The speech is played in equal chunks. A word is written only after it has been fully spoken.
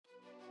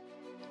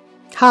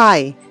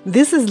Hi,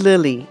 this is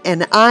Lily,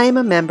 and I'm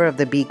a member of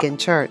the Beacon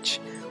Church.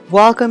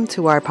 Welcome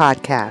to our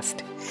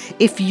podcast.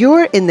 If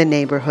you're in the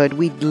neighborhood,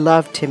 we'd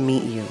love to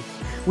meet you.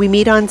 We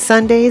meet on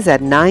Sundays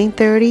at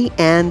 9:30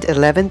 and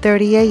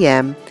 11:30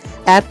 a.m.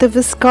 at the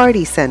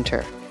Viscardi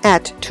Center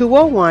at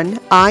 201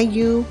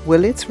 IU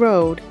Willits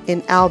Road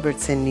in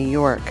Albertson, New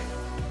York.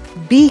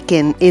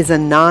 Beacon is a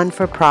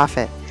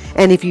non-for-profit,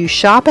 and if you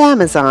shop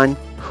Amazon,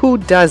 who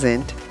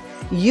doesn't?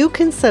 You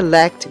can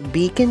select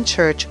Beacon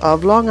Church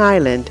of Long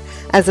Island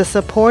as a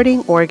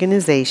supporting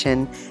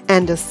organization,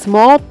 and a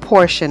small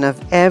portion of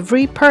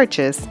every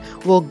purchase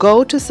will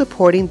go to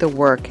supporting the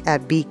work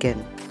at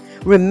Beacon.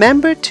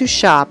 Remember to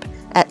shop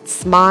at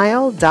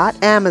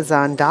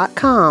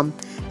smile.amazon.com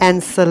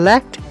and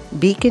select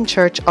Beacon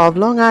Church of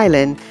Long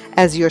Island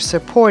as your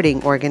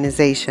supporting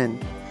organization.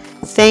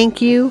 Thank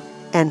you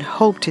and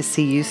hope to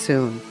see you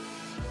soon.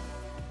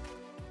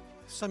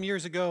 Some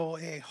years ago,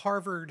 a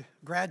Harvard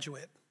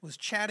graduate was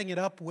chatting it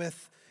up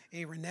with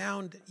a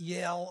renowned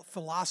Yale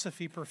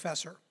philosophy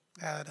professor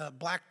at a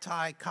black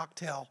tie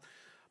cocktail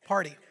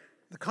party.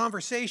 The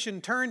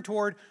conversation turned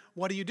toward,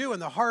 what do you do? And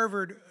the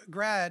Harvard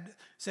grad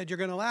said, you're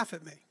going to laugh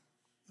at me.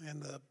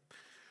 And the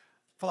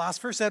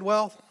philosopher said,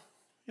 well,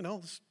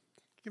 just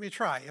give me a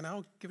try,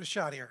 give it a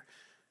shot here.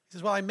 He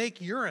says, well, I make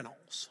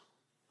urinals.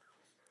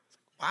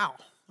 Wow,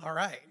 all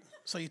right.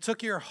 So you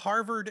took your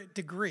Harvard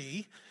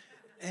degree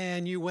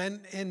and you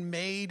went and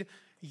made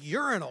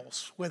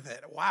urinals with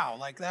it. Wow,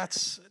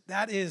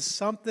 that is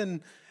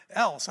something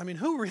else. I mean,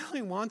 who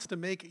really wants to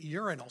make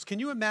urinals? Can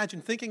you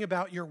imagine thinking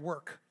about your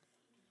work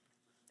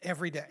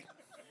every day?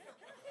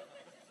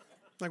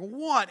 Like,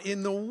 what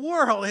in the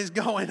world is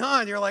going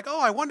on? You're like,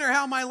 I wonder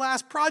how my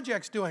last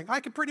project's doing. I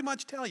can pretty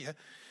much tell you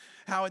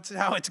how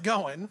it's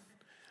going.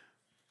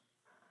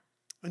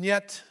 And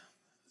yet,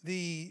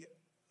 the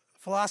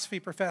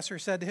philosophy professor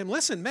said to him,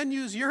 listen, men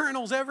use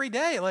urinals every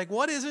day. Like,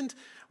 why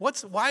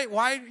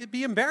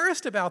be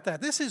embarrassed about that?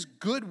 This is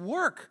good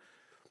work.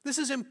 This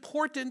is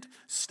important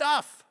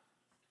stuff.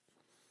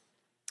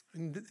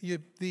 And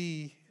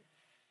the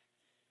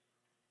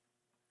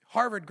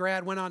Harvard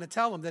grad went on to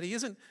tell him that he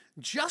isn't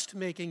just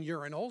making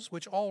urinals,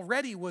 which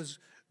already was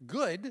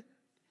good.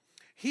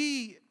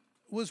 He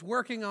was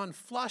working on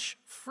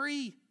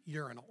flush-free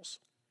urinals.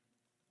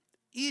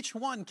 Each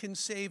one can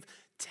save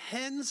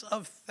tens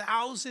of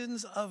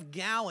thousands of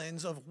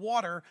gallons of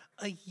water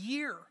a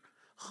year.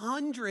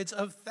 Hundreds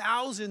of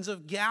thousands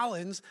of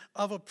gallons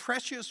of a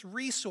precious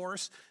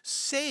resource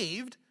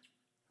saved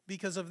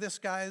because of this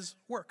guy's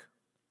work.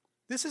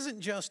 This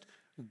isn't just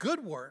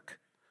good work.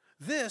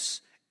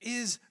 This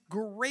is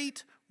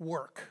great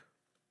work.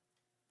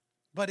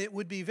 But it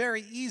would be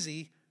very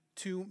easy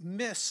to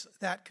miss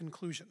that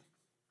conclusion.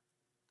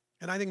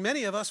 And I think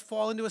many of us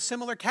fall into a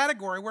similar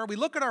category where we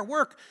look at our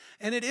work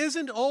and it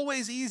isn't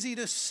always easy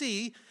to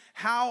see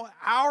how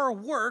our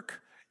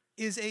work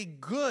is a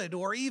good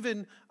or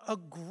even a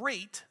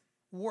great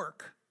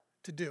work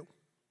to do.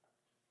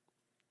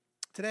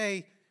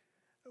 Today,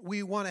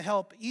 we want to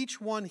help each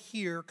one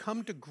here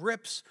come to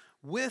grips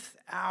with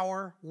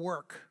our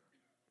work.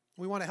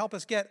 We want to help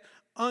us get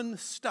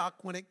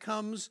unstuck when it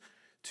comes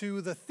to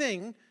the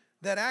thing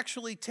that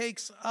actually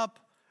takes up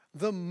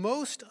the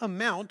most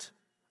amount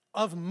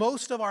of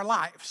most of our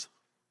lives,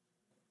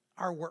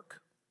 our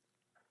work.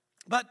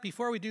 But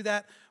before we do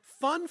that,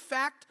 fun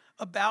fact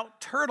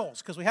about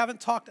turtles, because we haven't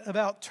talked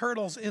about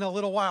turtles in a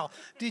little while.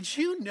 Did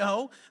you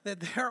know that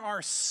there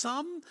are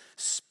some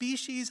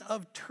species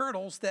of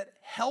turtles that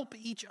help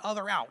each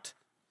other out?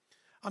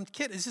 I'm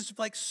kidding. This is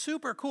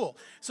super cool.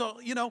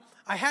 So,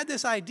 I had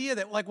this idea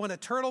that when a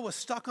turtle was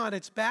stuck on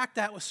its back,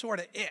 that was sort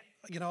of it.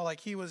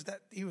 He was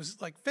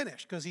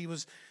finished because he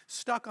was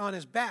stuck on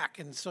his back.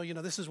 And so,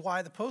 this is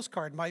why the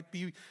postcard might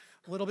be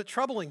a little bit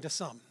troubling to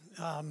some,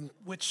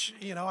 which,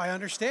 I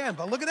understand.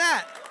 But look at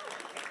that.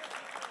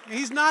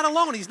 He's not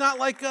alone. He's not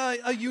like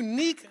a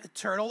unique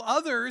turtle.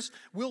 Others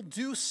will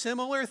do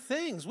similar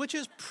things, which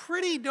is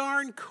pretty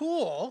darn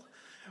cool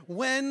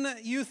when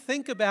you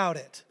think about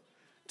it.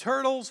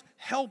 Turtles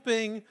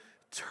helping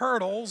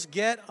turtles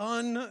get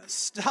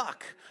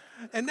unstuck.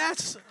 And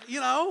that's,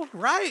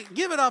 right?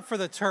 Give it up for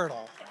the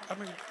turtle.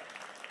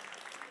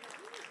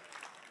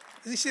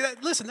 You see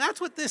that? Listen, that's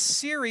what this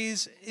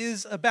series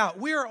is about.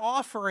 We're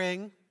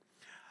offering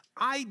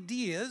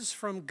ideas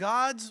from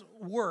God's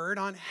Word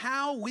on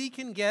how we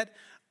can get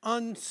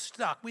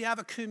unstuck. We have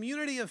a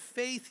community of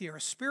faith here,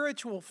 a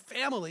spiritual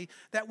family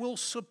that will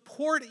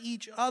support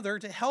each other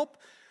to help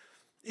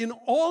in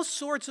all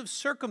sorts of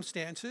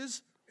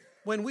circumstances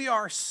when we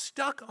are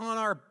stuck on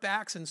our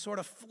backs and sort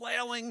of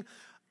flailing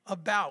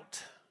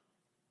about.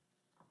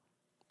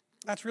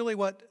 That's really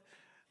what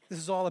this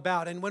is all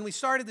about. And when we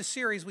started the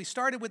series, we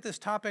started with this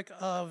topic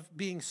of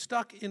being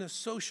stuck in a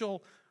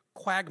social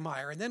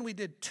quagmire. And then we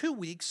did 2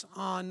 weeks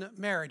on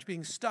marriage,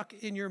 being stuck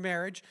in your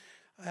marriage.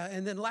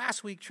 And then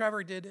last week,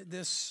 Trevor did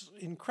this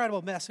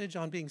incredible message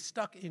on being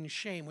stuck in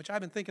shame, which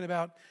I've been thinking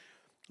about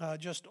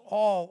just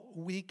all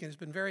week, and it's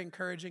been very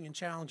encouraging and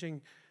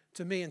challenging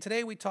to me. And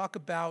today we talk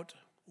about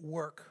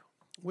work,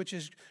 which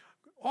is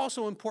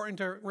also important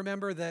to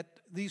remember that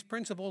these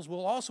principles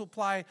will also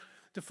apply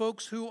to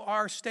folks who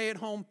are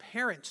stay-at-home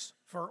parents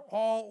for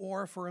all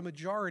or for a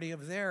majority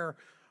of their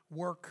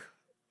work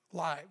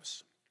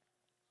lives.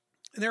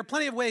 And there are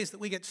plenty of ways that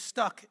we get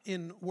stuck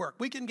in work.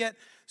 We can get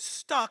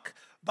stuck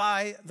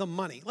by the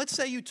money. Let's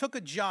say you took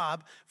a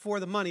job for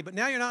the money, but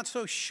now you're not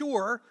so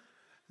sure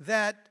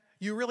that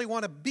you really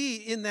want to be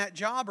in that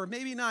job, or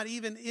maybe not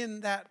even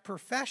in that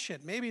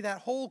profession. Maybe that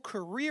whole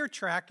career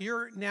track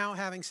you're now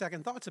having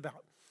second thoughts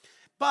about.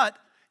 But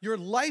your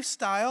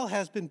lifestyle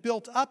has been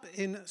built up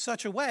in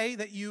such a way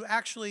that you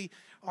actually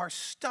are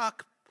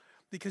stuck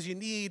because you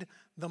need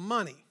the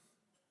money.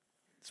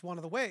 It's one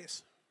of the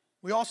ways.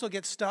 We also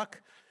get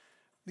stuck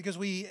because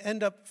we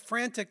end up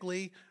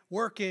frantically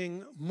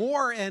working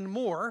more and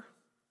more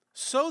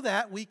so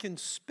that we can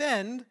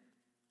spend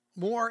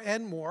more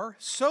and more,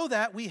 so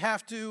that we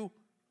have to,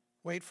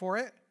 wait for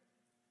it,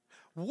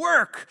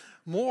 work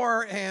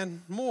more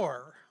and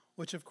more,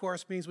 which of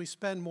course means we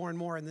spend more and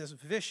more in this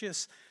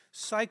vicious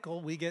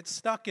cycle we get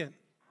stuck in.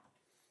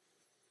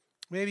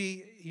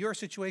 Maybe your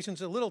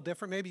situation's a little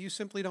different. Maybe you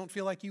simply don't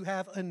feel like you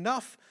have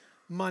enough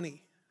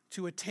money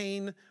to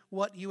attain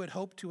what you had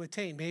hoped to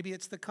attain. Maybe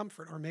it's the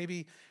comfort, or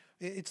maybe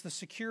it's the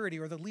security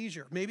or the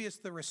leisure. Maybe it's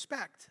the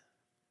respect.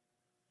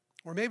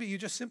 Or maybe you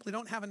just simply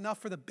don't have enough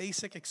for the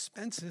basic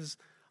expenses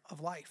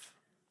of life.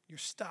 You're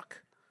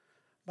stuck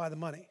by the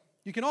money.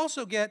 You can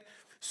also get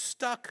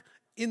stuck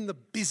in the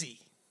busy.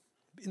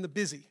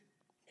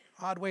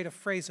 Odd way to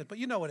phrase it, but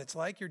you know what it's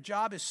like. Your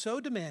job is so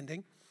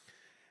demanding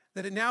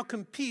that it now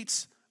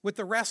competes with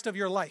the rest of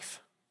your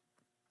life.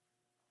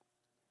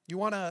 You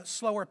want a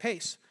slower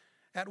pace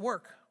at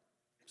work,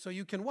 so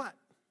you can what?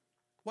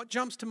 What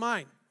jumps to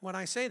mind when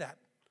I say that?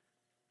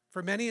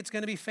 For many, it's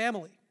going to be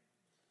family.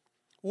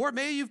 Or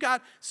maybe you've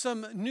got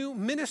some new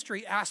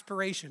ministry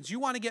aspirations. You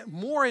want to get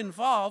more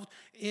involved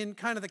in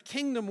kind of the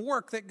kingdom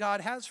work that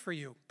God has for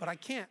you. But I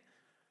can't,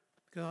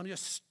 because I'm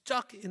just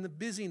stuck in the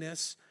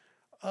busyness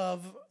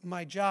of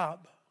my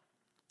job.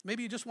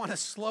 Maybe you just want a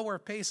slower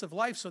pace of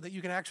life so that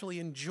you can actually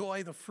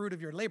enjoy the fruit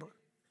of your labor.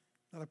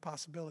 Another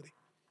possibility.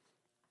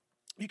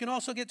 You can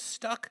also get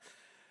stuck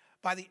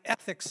by the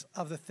ethics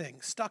of the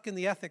thing, stuck in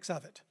the ethics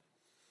of it.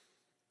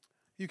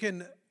 You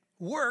can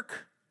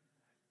work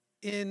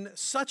in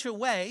such a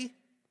way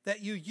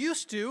that you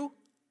used to,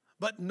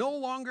 but no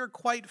longer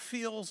quite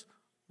feels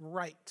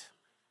right.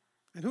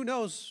 And who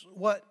knows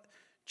what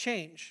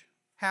change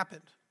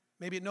happened.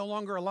 Maybe it no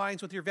longer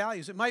aligns with your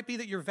values. It might be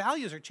that your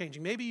values are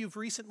changing. Maybe you've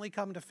recently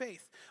come to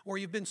faith, or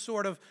you've been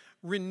sort of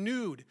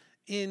renewed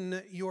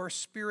in your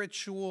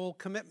spiritual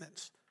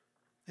commitments.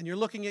 And you're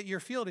looking at your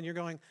field and you're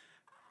going,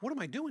 what am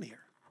I doing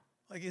here?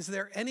 Like, is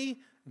there any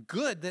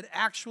good that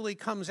actually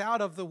comes out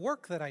of the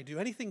work that I do?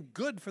 Anything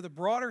good for the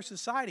broader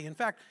society? In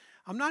fact,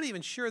 I'm not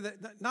even sure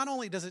that not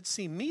only does it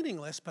seem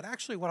meaningless, but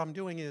actually what I'm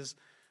doing is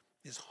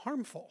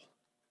harmful.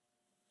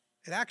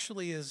 It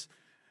actually is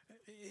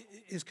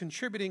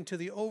contributing to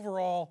the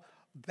overall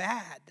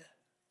bad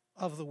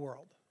of the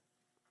world.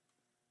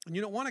 And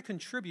you don't want to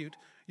contribute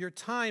your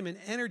time and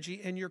energy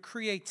and your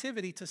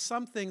creativity to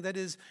something that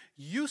is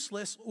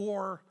useless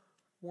or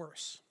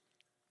worse.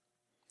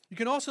 You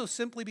can also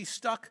simply be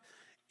stuck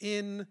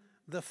in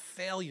the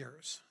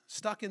failures.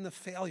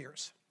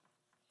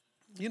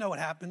 You know what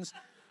happens,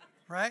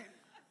 right?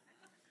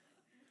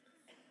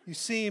 You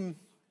seem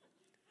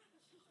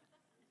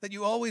that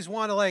you always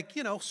want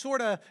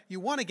to you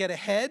want to get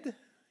ahead.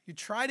 You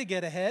try to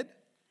get ahead.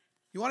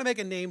 You want to make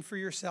a name for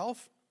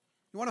yourself.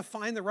 You want to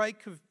find the right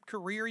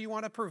career. You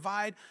want to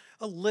provide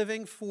a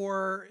living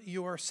for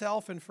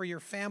yourself and for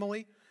your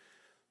family.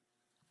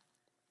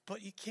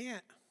 But you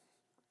can't.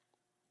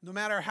 No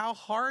matter how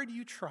hard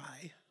you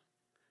try,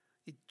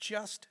 it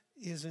just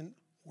isn't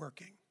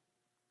working.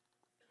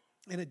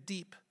 And a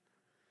deep,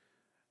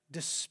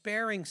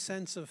 despairing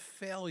sense of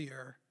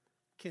failure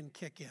can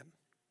kick in.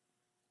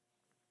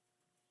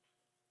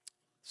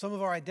 Some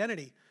of our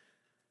identity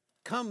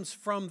comes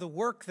from the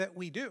work that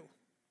we do.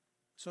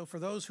 So for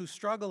those who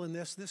struggle in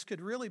this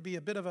could really be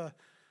a bit of an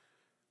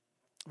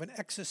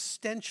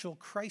existential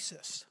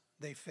crisis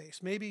they face.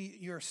 Maybe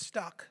you're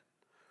stuck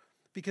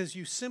because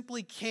you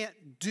simply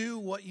can't do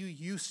what you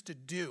used to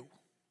do.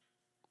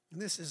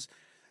 And this is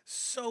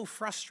so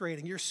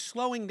frustrating. You're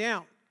slowing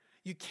down.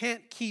 You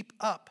can't keep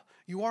up.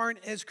 You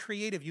aren't as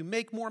creative. You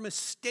make more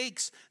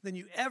mistakes than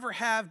you ever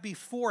have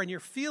before. And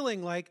you're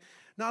feeling like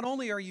not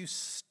only are you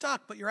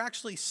stuck, but you're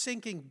actually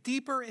sinking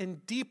deeper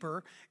and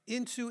deeper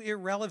into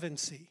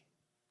irrelevancy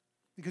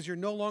because you're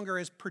no longer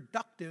as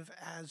productive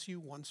as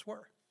you once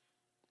were.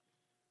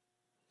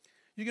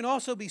 You can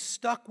also be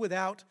stuck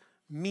without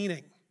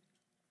meaning.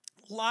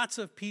 Lots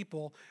of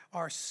people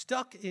are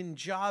stuck in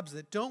jobs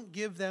that don't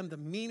give them the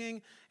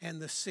meaning and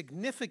the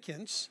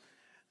significance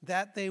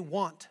that they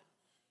want.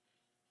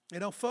 You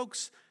know,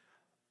 folks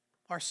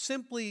are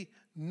simply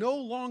no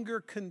longer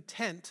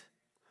content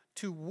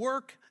to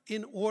work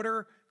in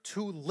order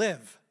to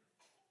live.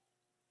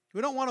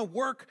 We don't want to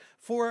work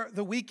for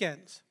the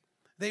weekends.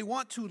 They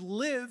want to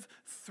live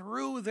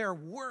through their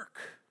work.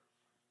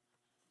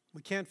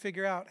 We can't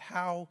figure out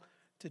how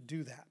to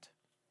do that.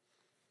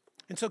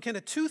 And so can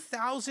a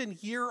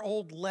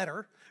 2,000-year-old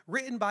letter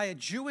written by a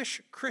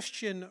Jewish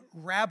Christian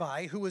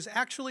rabbi who was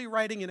actually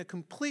writing in a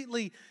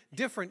completely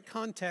different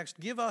context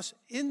give us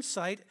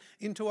insight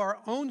into our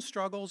own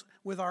struggles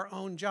with our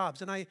own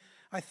jobs? And I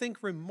think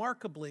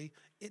remarkably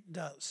it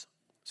does.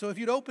 So if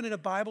you'd open in a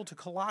Bible to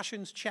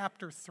Colossians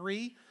chapter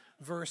 3,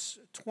 verse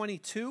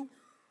 22.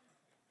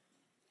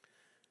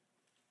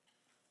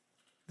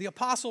 The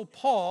Apostle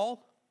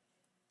Paul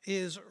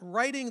is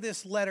writing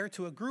this letter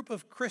to a group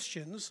of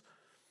Christians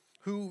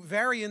who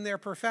vary in their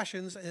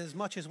professions as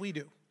much as we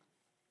do.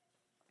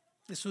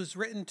 This was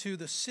written to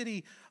the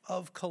city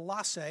of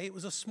Colossae. It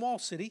was a small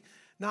city,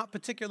 not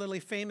particularly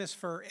famous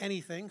for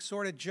anything,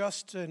 sort of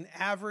just an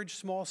average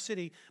small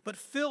city, but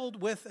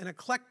filled with an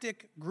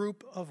eclectic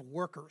group of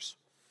workers.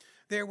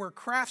 There were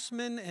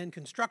craftsmen and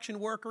construction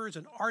workers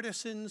and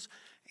artisans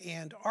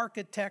and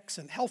architects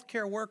and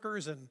healthcare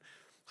workers and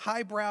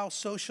highbrow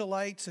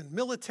socialites and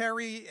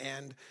military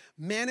and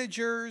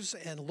managers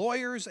and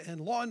lawyers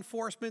and law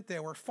enforcement.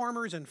 There were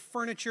farmers and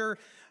furniture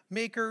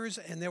makers,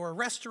 and there were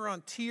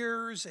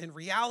restaurateurs and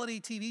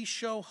reality TV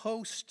show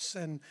hosts.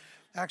 And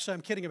actually,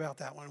 I'm kidding about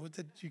that one.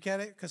 Did you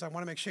get it? Because I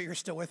want to make sure you're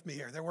still with me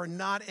here. There were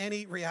not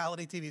any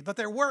reality TV, but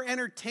there were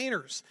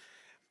entertainers.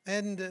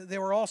 And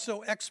there were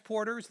also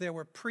exporters. There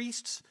were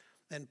priests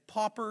and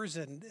paupers,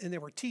 and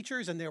there were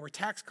teachers, and there were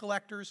tax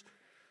collectors.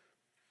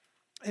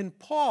 And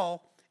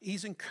Paul,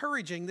 he's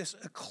encouraging this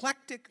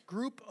eclectic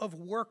group of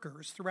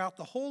workers throughout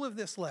the whole of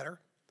this letter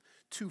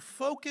to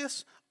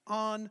focus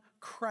on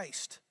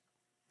Christ.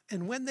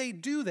 And when they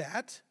do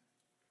that,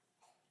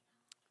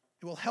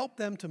 it will help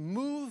them to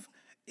move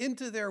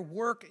into their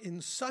work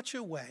in such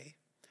a way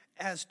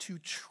as to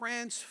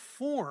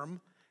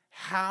transform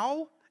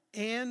how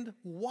and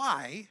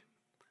why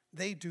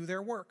they do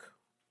their work.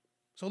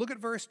 So look at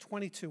verse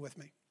 22 with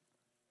me.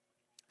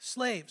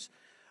 Slaves,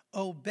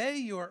 obey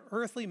your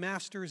earthly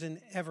masters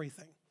in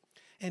everything,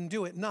 and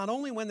do it not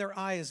only when their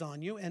eye is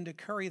on you and to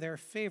curry their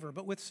favor,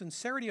 but with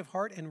sincerity of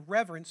heart and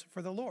reverence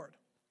for the Lord.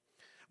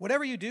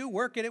 Whatever you do,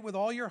 work at it with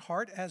all your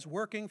heart as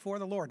working for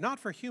the Lord, not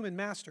for human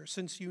masters,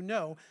 since you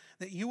know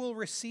that you will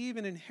receive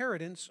an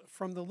inheritance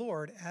from the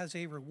Lord as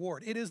a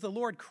reward. It is the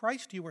Lord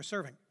Christ you are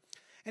serving.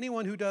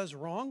 Anyone who does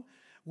wrong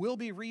will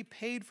be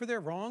repaid for their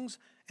wrongs,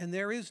 and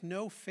there is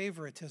no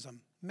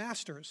favoritism.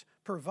 Masters,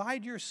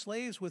 provide your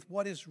slaves with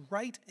what is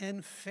right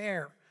and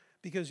fair,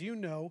 because you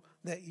know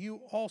that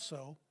you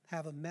also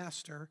have a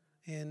master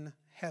in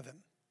heaven.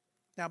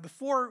 Now,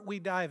 before we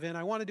dive in,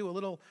 I want to do a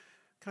little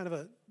kind of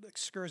a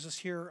excursus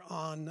here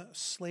on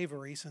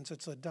slavery, since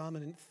it's a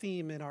dominant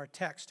theme in our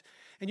text.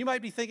 And you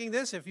might be thinking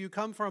this, if you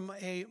come from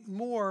a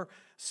more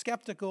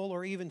skeptical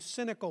or even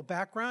cynical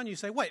background, you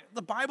say, wait,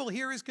 the Bible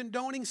here is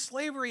condoning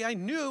slavery. I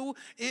knew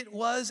it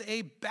was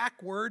a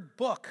backward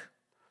book.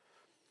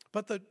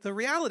 But the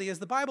reality is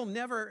the Bible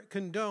never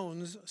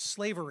condones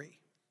slavery.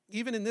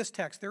 Even in this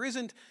text, there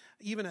isn't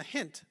even a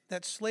hint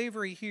that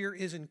slavery here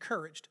is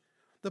encouraged.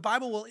 The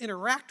Bible will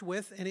interact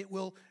with and it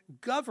will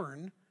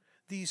govern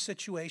these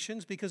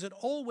situations because it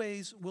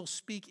always will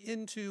speak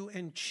into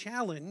and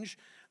challenge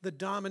the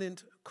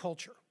dominant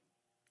culture.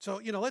 So,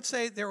 let's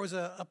say there was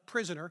a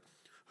prisoner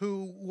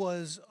who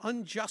was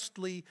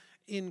unjustly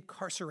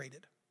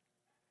incarcerated.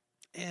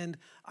 And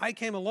I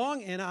came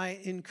along and I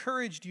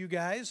encouraged you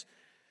guys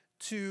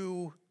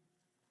to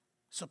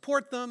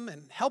support them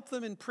and help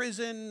them in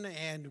prison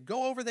and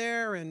go over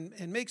there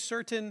and make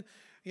certain,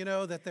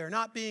 that they're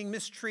not being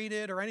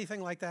mistreated or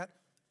anything like that.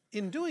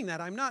 In doing that,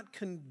 I'm not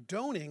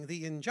condoning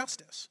the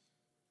injustice.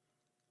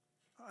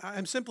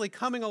 I'm simply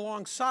coming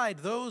alongside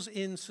those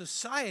in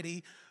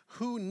society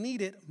who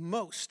need it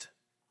most.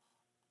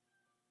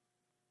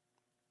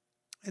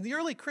 And the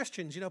early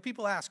Christians,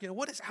 people ask,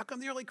 how come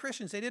the early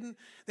Christians, they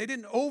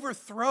didn't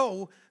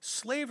overthrow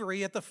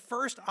slavery at the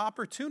first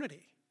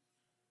opportunity?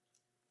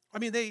 I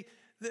mean,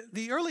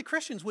 the early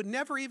Christians would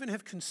never even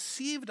have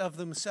conceived of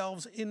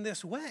themselves in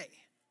this way.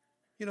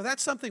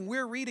 That's something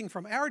we're reading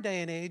from our day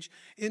and age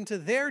into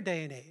their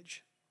day and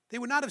age. They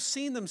would not have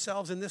seen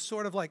themselves in this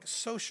sort of like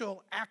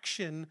social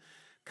action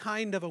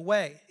kind of a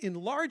way, in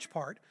large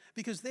part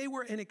because they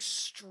were an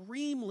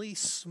extremely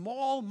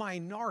small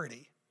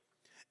minority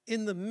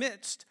in the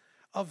midst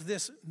of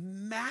this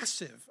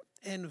massive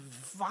and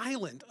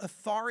violent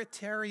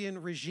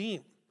authoritarian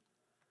regime.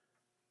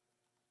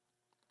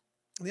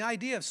 The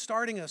idea of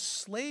starting a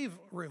slave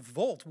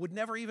revolt would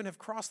never even have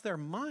crossed their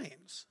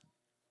minds.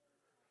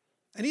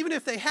 And even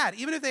if they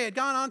had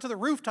gone onto the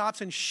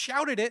rooftops and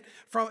shouted it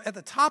from at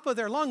the top of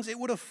their lungs, it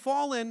would have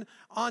fallen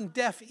on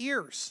deaf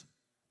ears.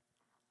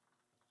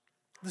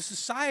 The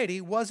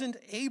society wasn't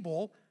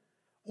able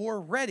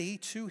or ready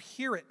to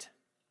hear it.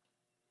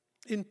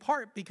 In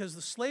part because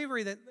the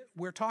slavery that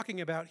we're talking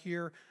about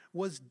here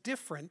was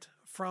different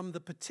from the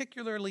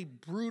particularly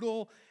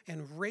brutal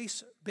and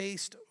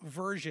race-based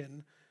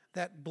version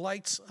that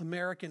blights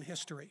American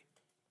history.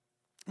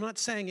 I'm not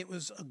saying it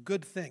was a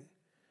good thing,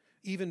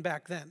 even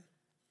back then.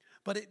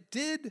 But it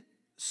did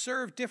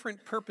serve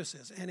different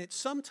purposes, and it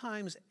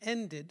sometimes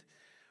ended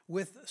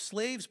with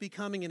slaves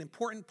becoming an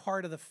important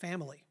part of the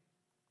family,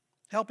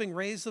 helping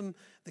raise them,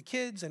 the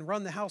kids, and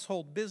run the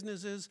household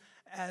businesses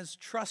as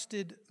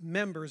trusted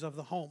members of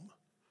the home.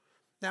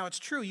 Now, it's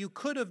true, you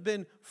could have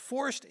been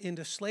forced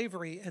into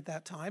slavery at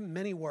that time.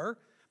 Many were,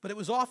 but it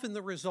was often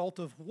the result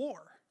of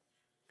war.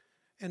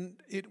 And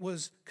it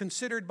was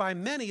considered by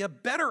many a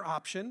better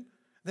option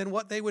than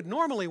what they would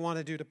normally want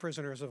to do to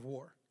prisoners of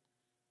war,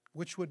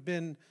 which would have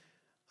been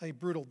a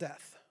brutal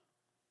death.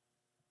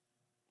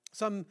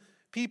 Some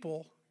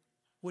people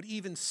would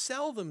even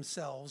sell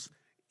themselves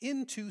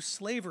into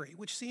slavery,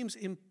 which seems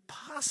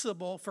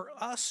impossible for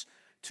us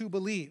to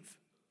believe.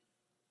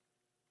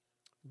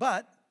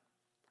 But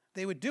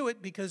they would do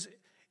it because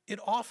it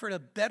offered a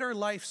better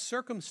life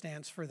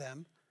circumstance for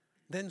them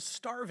than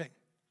starving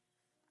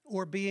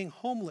or being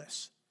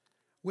homeless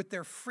with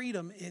their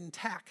freedom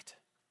intact.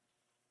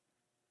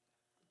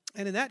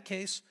 And in that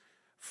case,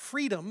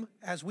 freedom,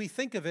 as we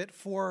think of it,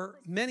 for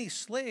many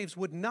slaves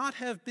would not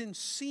have been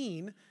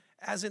seen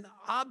as an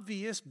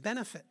obvious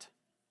benefit.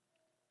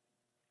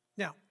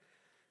 Now,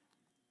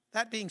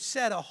 that being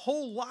said, a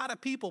whole lot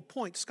of people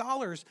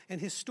scholars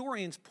and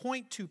historians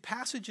point to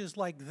passages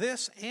like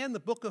this and the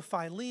book of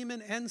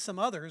Philemon and some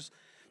others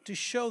to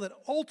show that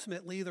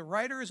ultimately the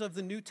writers of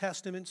the New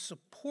Testament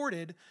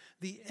supported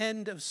the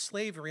end of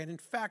slavery and in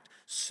fact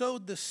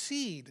sowed the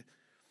seed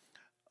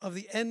of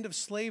the end of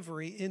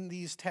slavery in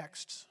these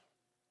texts.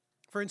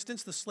 For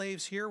instance, the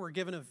slaves here were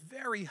given a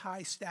very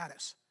high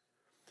status.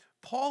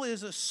 Paul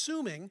is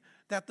assuming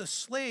that the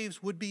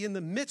slaves would be in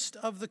the midst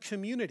of the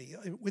community,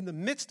 in the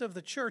midst of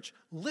the church,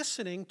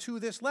 listening to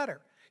this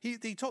letter.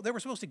 They were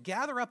supposed to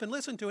gather up and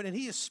listen to it, and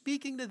he is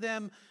speaking to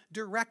them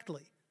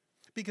directly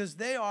because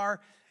they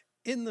are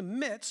in the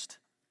midst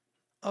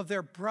of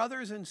their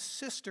brothers and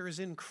sisters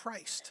in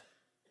Christ.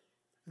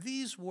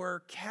 These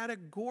were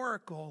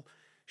categorical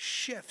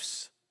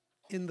shifts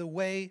in the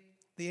way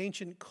the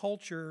ancient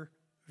culture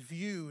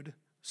viewed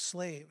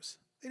slaves.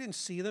 They didn't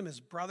see them as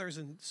brothers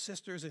and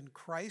sisters in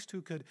Christ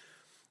who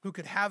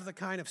could have the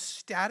kind of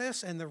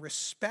status and the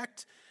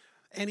respect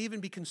and even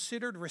be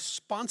considered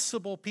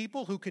responsible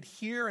people who could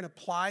hear and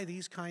apply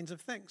these kinds of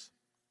things.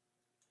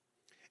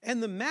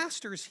 And the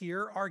masters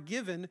here are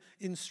given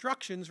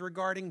instructions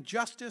regarding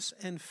justice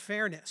and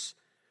fairness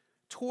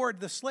toward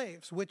the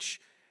slaves,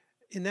 which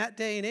in that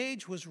day and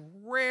age was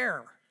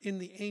rare in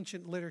the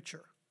ancient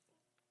literature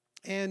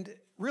and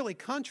really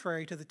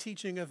contrary to the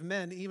teaching of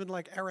men, even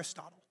like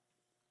Aristotle.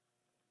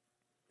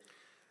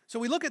 So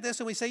we look at this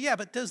and we say, yeah,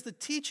 but does the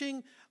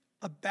teaching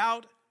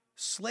about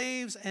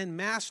slaves and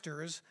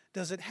masters,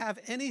 does it have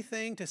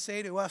anything to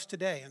say to us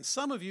today? And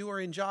some of you are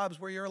in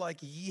jobs where you're like,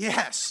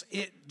 yes,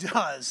 it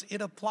does.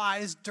 It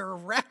applies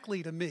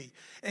directly to me.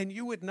 And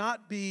you would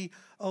not be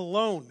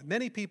alone.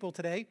 Many people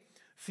today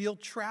feel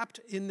trapped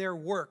in their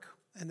work,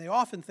 and they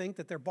often think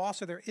that their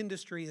boss or their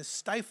industry is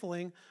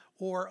stifling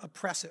or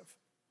oppressive.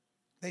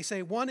 They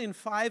say 1 in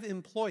 5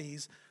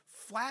 employees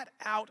flat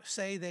out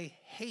say they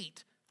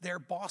hate their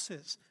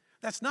bosses.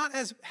 That's not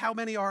as how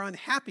many are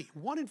unhappy.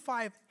 1 in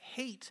 5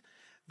 hate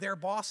their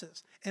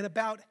bosses. And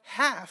about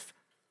half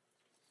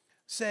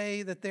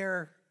say that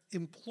their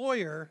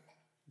employer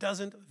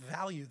doesn't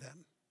value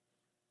them.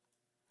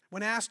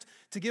 When asked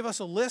to give us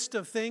a list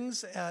of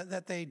things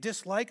that they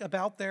dislike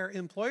about their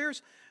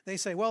employers, they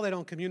say, well, they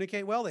don't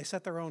communicate well, they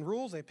set their own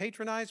rules, they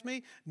patronize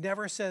me,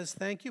 never says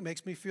thank you,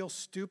 makes me feel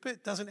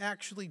stupid, doesn't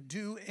actually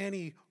do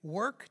any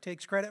work,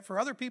 takes credit for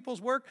other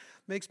people's work,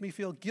 makes me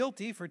feel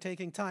guilty for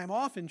taking time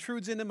off,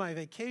 intrudes into my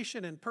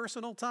vacation and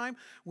personal time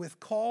with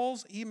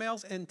calls,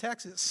 emails, and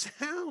texts. It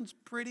sounds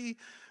pretty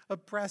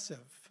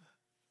oppressive.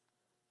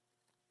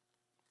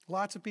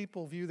 Lots of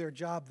people view their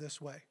job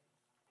this way.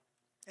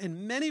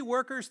 And many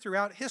workers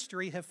throughout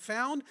history have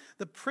found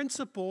the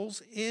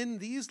principles in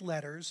these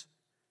letters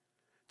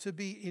to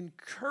be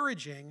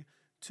encouraging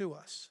to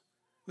us,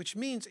 which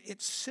means it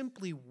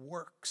simply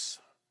works.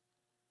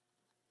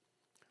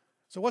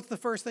 So what's the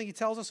first thing he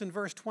tells us in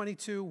verse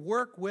 22?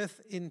 Work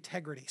with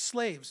integrity.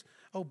 Slaves,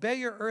 obey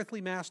your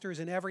earthly masters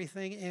in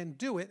everything and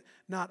do it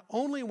not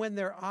only when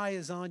their eye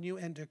is on you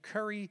and to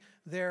curry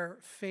their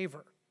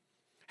favor.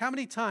 How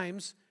many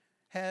times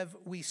have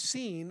we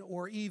seen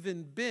or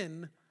even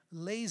been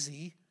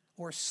lazy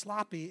or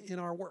sloppy in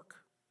our work?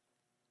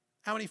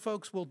 How many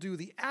folks will do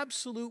the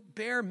absolute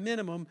bare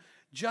minimum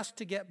just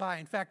to get by?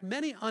 In fact,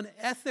 many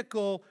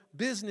unethical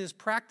business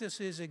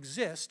practices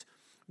exist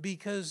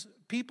because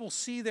people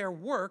see their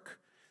work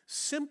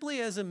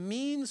simply as a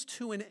means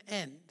to an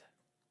end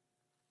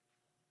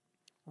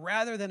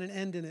rather than an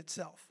end in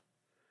itself.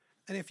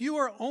 And if you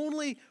are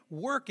only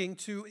working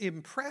to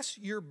impress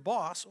your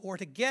boss or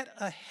to get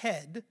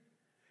ahead,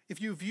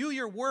 if you view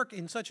your work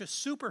in such a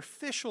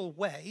superficial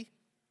way,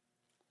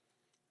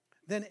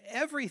 then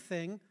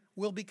everything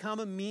will become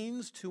a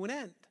means to an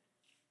end.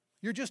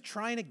 You're just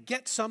trying to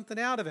get something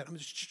out of it. I'm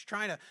just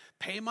trying to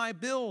pay my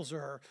bills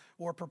or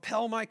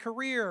propel my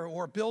career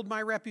or build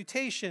my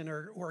reputation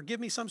or give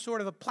me some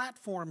sort of a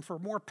platform for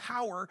more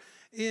power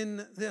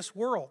in this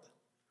world.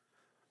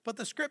 But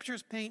the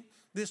scriptures paint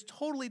this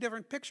totally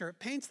different picture. It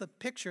paints the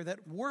picture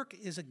that work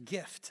is a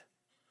gift.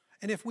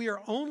 And if we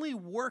are only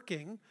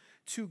working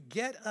to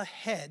get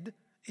ahead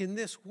in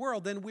this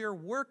world, then we are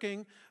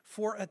working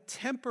for a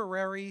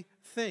temporary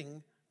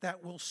thing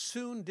that will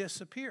soon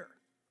disappear.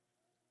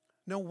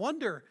 No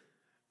wonder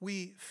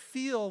we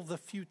feel the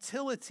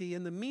futility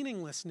and the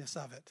meaninglessness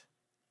of it.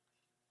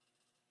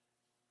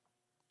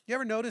 You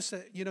ever notice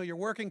that, you're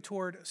working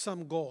toward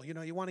some goal?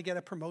 You want to get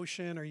a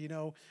promotion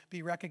or,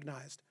 be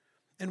recognized.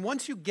 And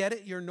once you get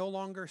it, you're no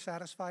longer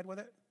satisfied with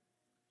it.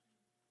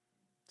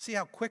 See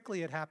how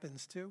quickly it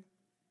happens too?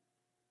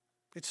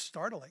 It's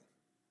startling.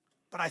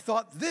 But I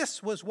thought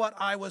this was what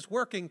I was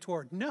working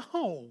toward.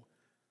 No,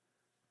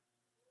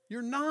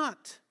 you're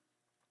not.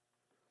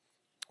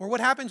 Or what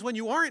happens when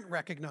you aren't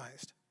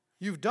recognized?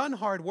 You've done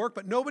hard work,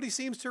 but nobody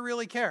seems to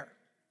really care.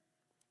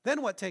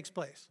 Then what takes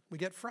place? We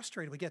get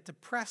frustrated. We get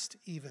depressed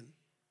even.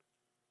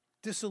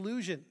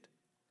 Disillusioned.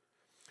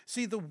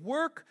 See, the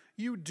work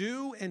you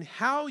do and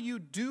how you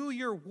do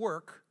your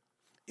work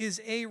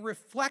is a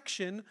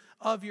reflection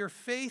of your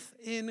faith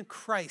in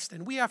Christ.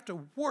 And we have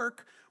to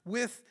work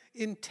with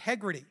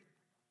integrity.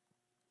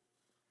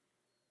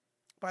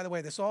 By the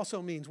way, this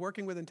also means,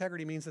 working with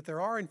integrity means that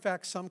there are, in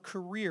fact, some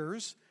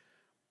careers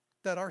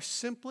that are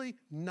simply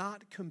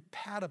not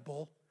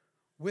compatible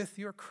with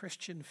your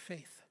Christian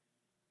faith.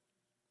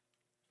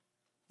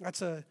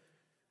 That's a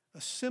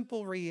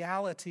simple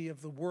reality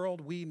of the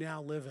world we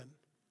now live in.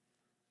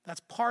 That's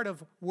part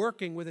of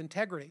working with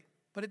integrity.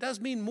 But it does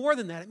mean more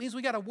than that. It means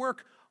we got to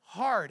work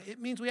hard. It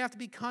means we have to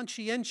be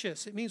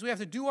conscientious. It means we have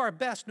to do our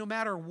best no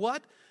matter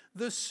what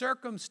the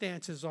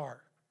circumstances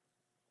are.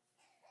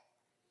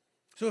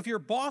 So if your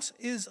boss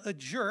is a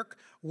jerk,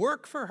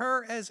 work for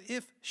her as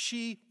if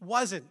she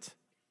wasn't.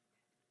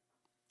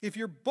 If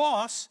your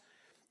boss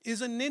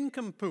is a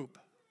nincompoop,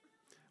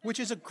 which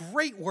is a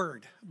great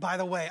word, by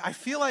the way, I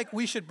feel like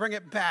we should bring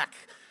it back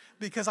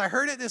because I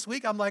heard it this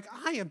week. I'm like,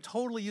 I am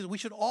totally using it. We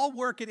should all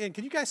work it in.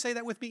 Can you guys say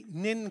that with me?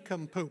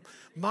 Nincompoop.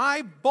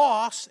 My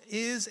boss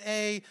is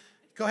a,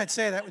 go ahead,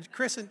 say that.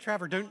 Chris and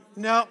Trevor,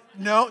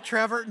 no,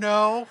 Trevor,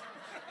 no,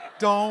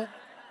 don't.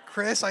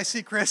 Chris, I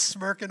see Chris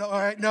smirking. All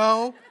right,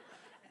 no.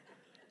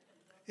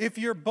 If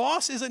your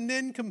boss is a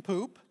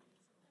nincompoop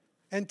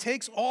and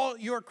takes all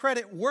your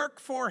credit, work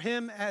for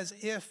him as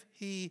if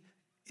he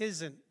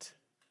isn't.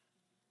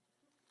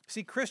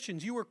 See,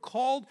 Christians, you were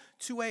called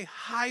to a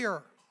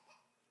higher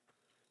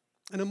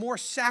and a more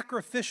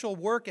sacrificial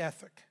work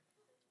ethic.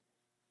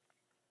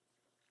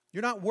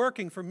 You're not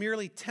working for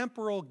merely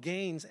temporal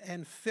gains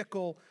and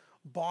fickle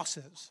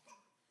bosses.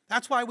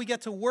 That's why we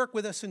get to work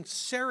with a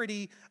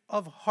sincerity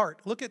of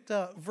heart. Look at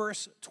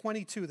verse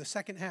 22, the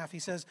second half. He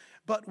says,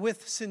 but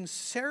with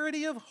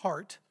sincerity of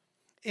heart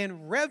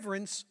and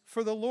reverence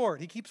for the Lord.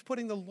 He keeps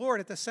putting the Lord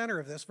at the center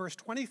of this. Verse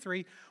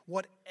 23,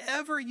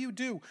 whatever you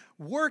do,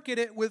 work at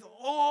it with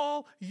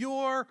all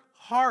your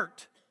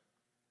heart.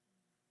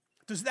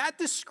 Does that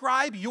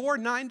describe your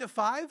 9 to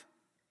 5?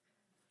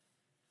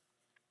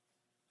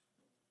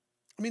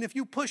 I mean, if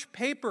you push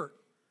paper,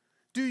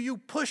 do you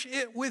push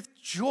it with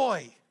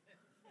joy?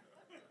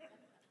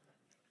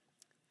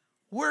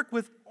 Work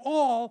with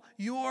all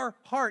your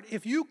heart.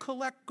 If you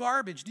collect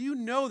garbage, do you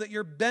know that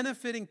you're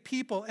benefiting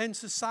people and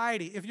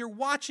society? If you're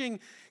watching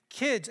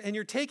kids and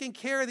you're taking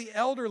care of the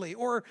elderly,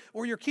 or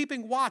you're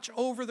keeping watch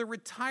over the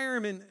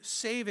retirement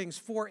savings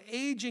for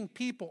aging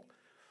people,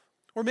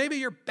 or maybe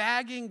you're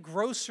bagging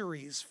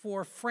groceries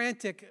for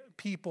frantic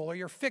people, or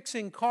you're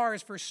fixing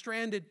cars for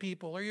stranded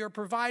people, or you're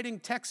providing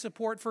tech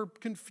support for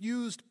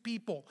confused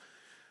people,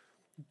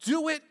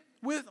 do it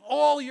with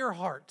all your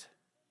heart.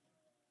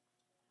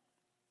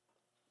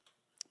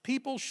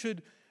 People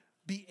should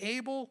be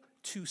able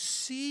to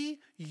see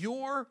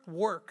your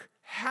work,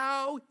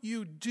 how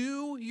you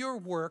do your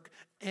work,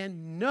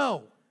 and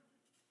know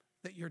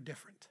that you're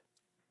different.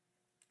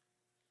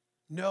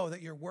 Know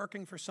that you're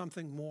working for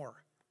something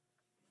more,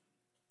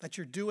 that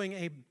you're doing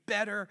a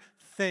better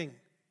thing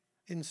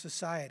in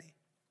society.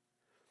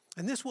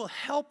 And this will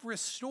help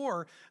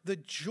restore the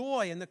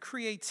joy and the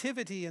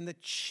creativity and the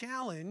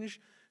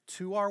challenge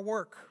to our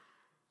work.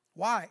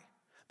 Why?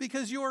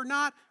 Because you're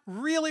not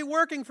really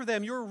working for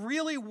them. You're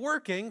really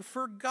working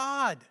for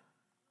God.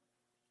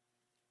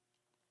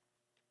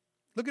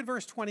 Look at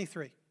verse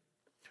 23.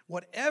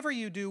 Whatever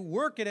you do,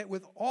 work at it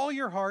with all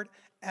your heart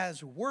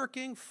as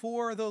working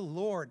for the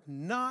Lord,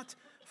 not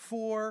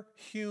for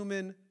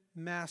human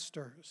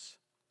masters.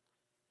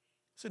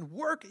 Listen,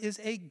 work is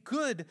a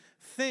good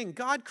thing.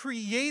 God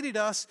created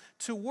us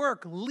to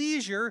work.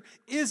 Leisure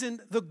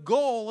isn't the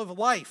goal of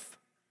life.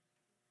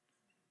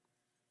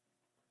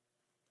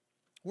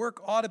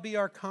 Work ought to be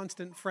our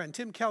constant friend.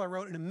 Tim Keller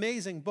wrote an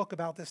amazing book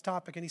about this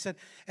topic, and he said,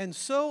 and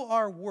so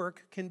our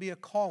work can be a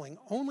calling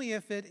only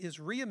if it is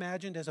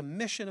reimagined as a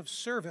mission of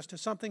service to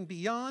something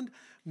beyond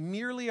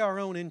merely our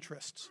own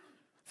interests.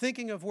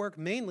 Thinking of work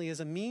mainly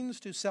as a means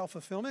to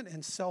self-fulfillment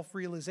and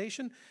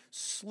self-realization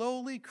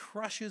slowly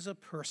crushes a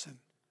person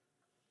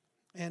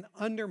and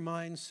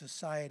undermines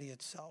society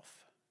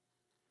itself.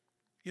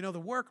 The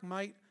work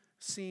might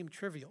seem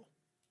trivial.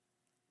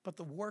 But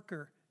the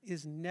worker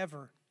is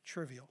never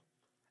trivial,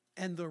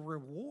 and the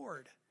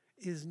reward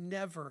is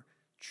never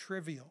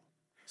trivial.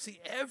 See,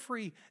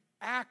 every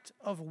act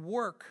of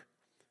work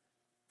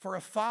for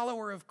a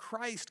follower of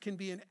Christ can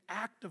be an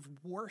act of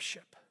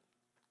worship.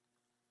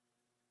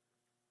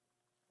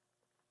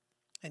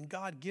 And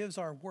God gives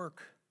our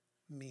work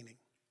meaning.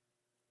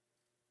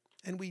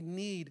 And we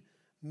need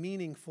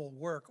meaningful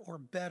work, or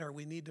better,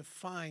 we need to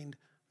find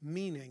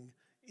meaning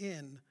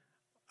in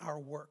our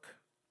work.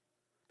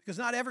 Because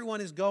not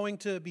everyone is going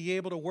to be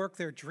able to work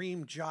their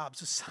dream job.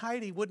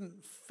 Society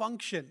wouldn't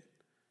function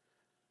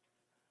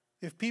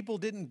if people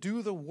didn't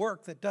do the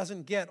work that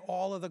doesn't get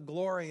all of the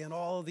glory and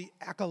all of the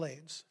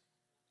accolades.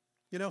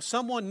 You know,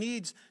 someone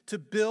needs to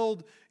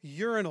build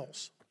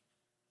urinals,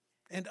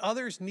 and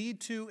others need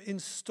to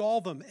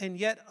install them, and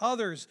yet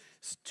others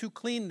to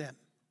clean them.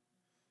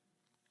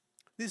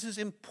 This is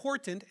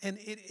important, and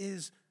it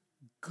is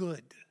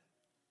good.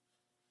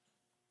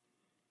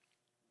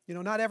 You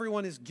know, not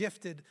everyone is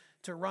gifted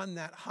to run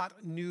that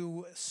hot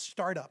new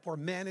startup or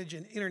manage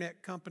an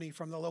internet company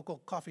from the local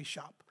coffee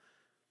shop.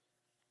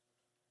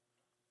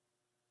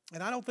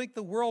 And I don't think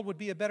the world would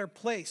be a better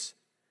place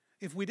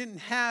if we didn't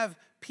have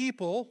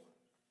people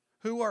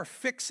who are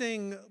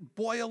fixing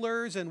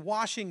boilers and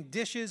washing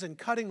dishes and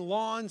cutting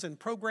lawns and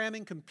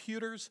programming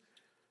computers.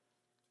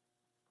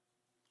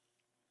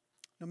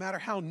 No matter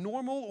how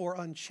normal or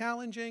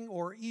unchallenging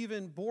or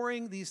even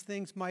boring these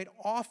things might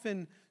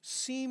often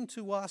seem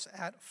to us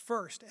at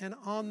first and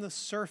on the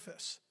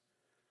surface,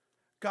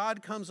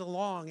 God comes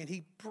along and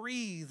he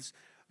breathes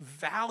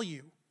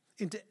value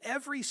into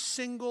every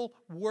single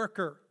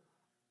worker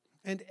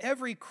and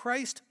every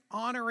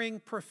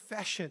Christ-honoring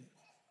profession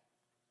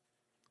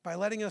by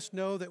letting us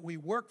know that we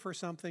work for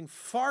something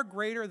far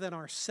greater than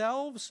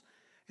ourselves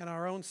and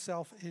our own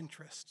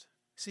self-interest.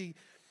 See,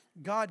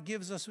 God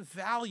gives us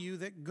value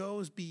that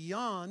goes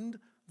beyond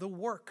the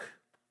work.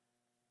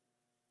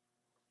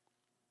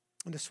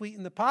 And to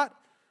sweeten the pot,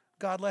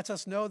 God lets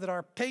us know that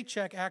our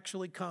paycheck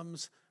actually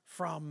comes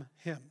from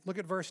him. Look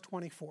at verse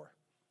 24.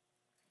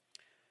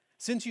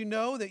 Since you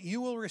know that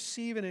you will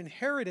receive an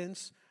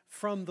inheritance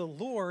from the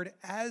Lord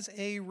as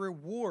a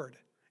reward,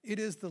 it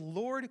is the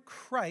Lord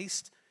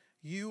Christ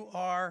you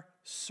are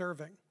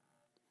serving.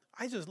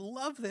 I just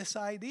love this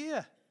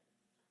idea.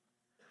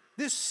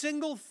 This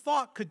single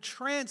thought could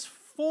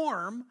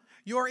transform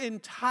your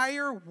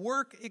entire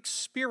work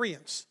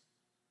experience.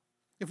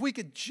 If we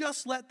could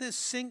just let this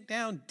sink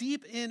down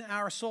deep in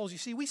our souls. You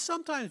see, we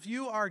sometimes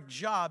view our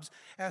jobs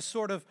as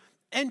sort of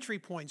entry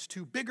points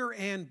to bigger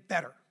and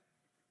better.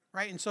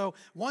 Right? And so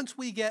once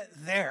we get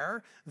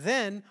there,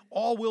 then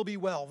all will be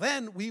well.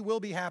 Then we will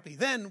be happy.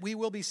 Then we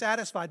will be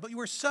satisfied. But you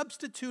are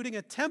substituting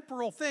a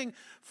temporal thing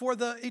for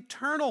the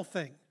eternal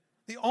thing.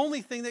 The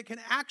only thing that can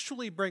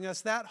actually bring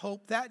us that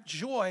hope, that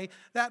joy,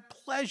 that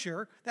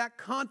pleasure, that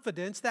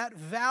confidence, that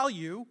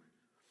value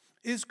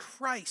is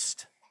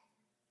Christ.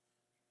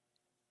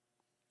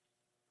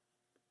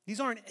 These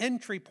aren't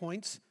entry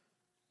points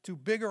to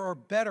bigger or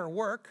better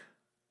work,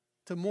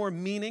 to more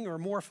meaning or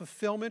more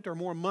fulfillment or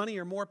more money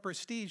or more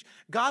prestige.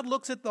 God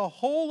looks at the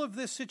whole of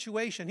this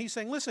situation. He's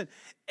saying, listen,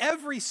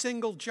 every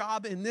single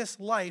job in this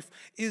life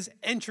is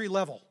entry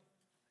level.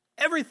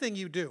 Everything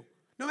you do,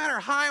 no matter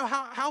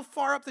how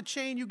far up the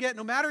chain you get,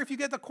 no matter if you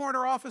get the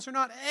corner office or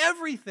not,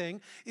 everything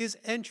is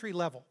entry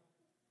level.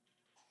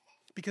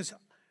 Because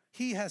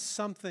he has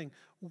something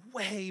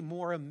way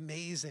more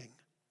amazing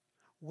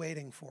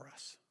waiting for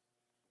us.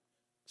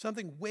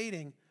 Something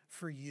waiting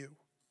for you.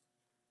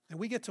 And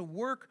we get to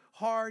work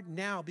hard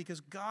now because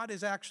God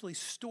is actually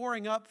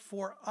storing up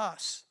for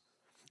us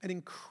an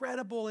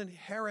incredible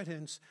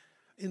inheritance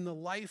in the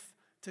life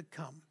to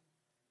come.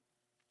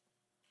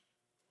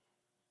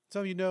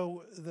 Some of you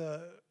know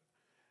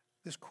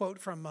this quote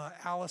from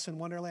Alice in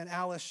Wonderland.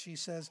 Alice, she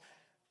says,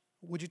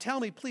 "Would you tell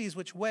me, please,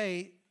 which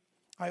way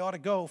I ought to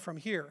go from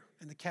here?"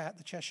 And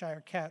the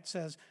Cheshire Cat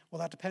says, "Well,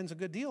 that depends a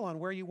good deal on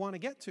where you want to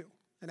get to."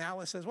 And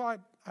Alice says,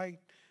 "Well, I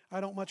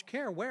don't much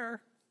care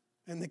where."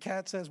 And the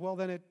cat says, "Well,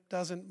 then it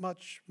doesn't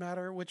much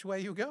matter which way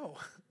you go."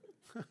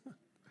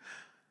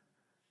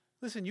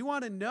 Listen, you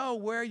want to know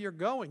where you're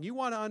going. You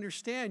want to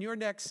understand your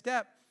next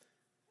step.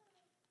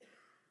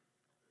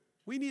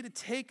 We need to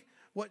take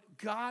what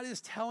God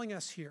is telling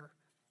us here.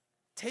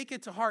 Take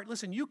it to heart.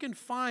 Listen, you can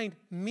find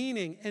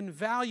meaning and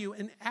value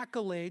and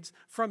accolades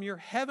from your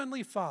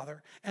heavenly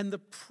Father and the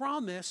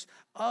promise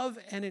of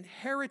an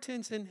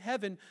inheritance in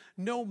heaven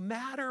no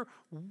matter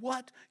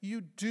what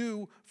you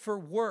do for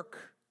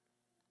work.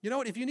 You know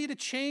what? If you need to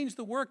change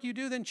the work you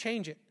do, then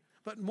change it.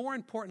 But more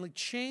importantly,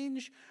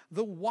 change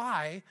the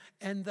why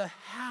and the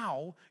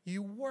how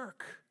you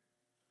work.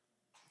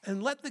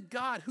 And let the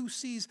God who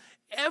sees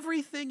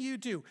everything you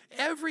do,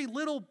 every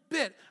little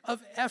bit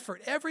of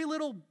effort, every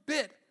little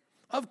bit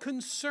of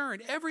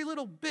concern, every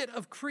little bit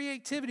of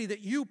creativity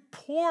that you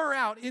pour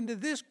out into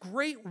this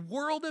great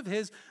world of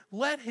his,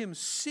 let him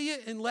see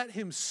it and let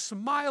him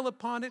smile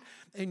upon it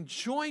and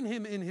join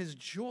him in his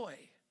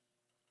joy.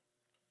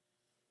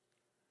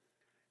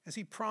 As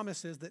he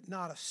promises that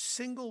not a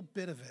single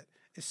bit of it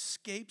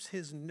escapes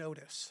his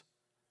notice,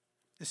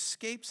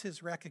 escapes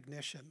his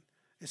recognition,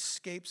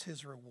 escapes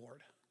his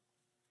reward.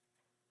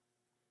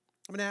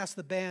 I'm going to ask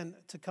the band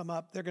to come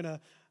up. They're going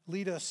to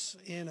lead us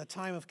in a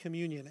time of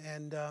communion.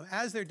 And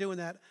as they're doing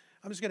that,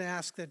 I'm just going to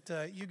ask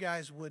that you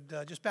guys would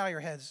just bow your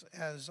heads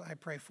as I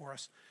pray for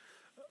us.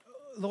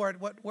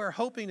 Lord, what we're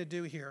hoping to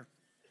do here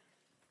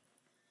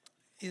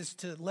is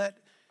to let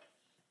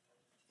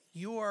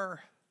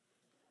your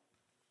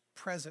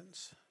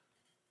presence,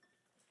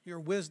 your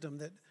wisdom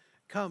that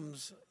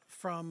comes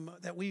from,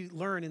 that we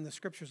learn in the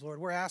scriptures, Lord,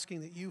 we're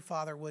asking that you,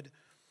 Father, would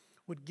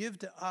give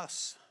to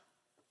us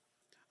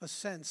a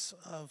sense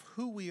of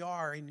who we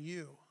are in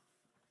you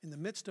in the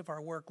midst of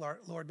our work,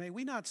 Lord. May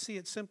we not see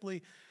it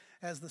simply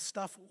as the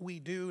stuff we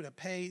do to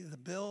pay the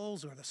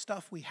bills or the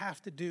stuff we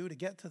have to do to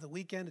get to the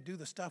weekend, to do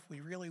the stuff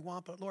we really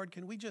want. But Lord,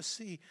 can we just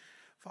see,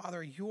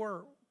 Father,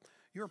 your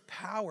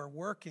power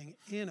working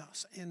in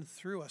us and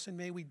through us. And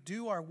may we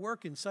do our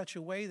work in such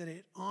a way that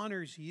it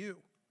honors you.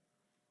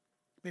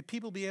 May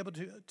people be able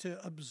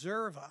to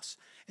observe us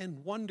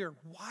and wonder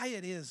why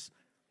it is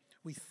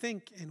we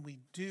think and we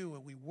do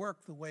and we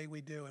work the way we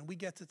do. And we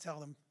get to tell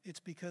them it's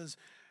because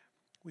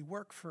we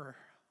work for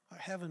a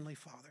heavenly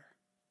Father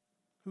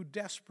who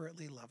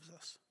desperately loves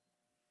us.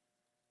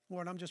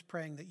 Lord, I'm just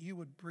praying that you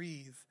would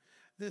breathe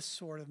this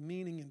sort of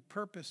meaning and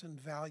purpose and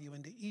value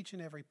into each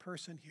and every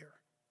person here.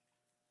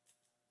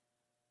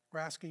 We're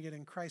asking it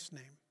in Christ's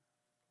name.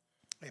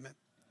 Amen.